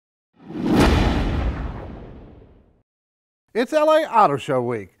It's LA Auto Show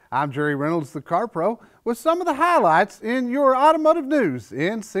Week. I'm Jerry Reynolds, the Car Pro, with some of the highlights in your automotive news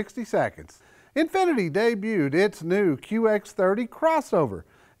in 60 seconds. Infiniti debuted its new QX30 crossover.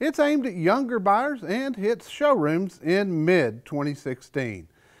 It's aimed at younger buyers and hits showrooms in mid-2016.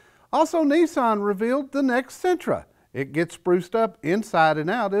 Also, Nissan revealed the next Sentra. It gets spruced up inside and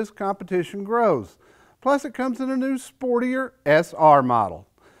out as competition grows. Plus, it comes in a new sportier SR model.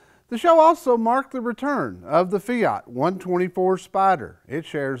 The show also marked the return of the Fiat 124 Spider. It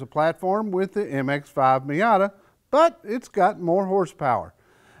shares a platform with the MX-5 Miata, but it's got more horsepower.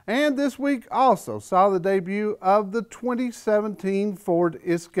 And this week also saw the debut of the 2017 Ford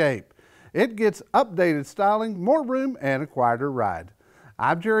Escape. It gets updated styling, more room, and a quieter ride.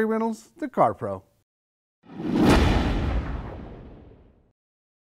 I'm Jerry Reynolds, the Car Pro.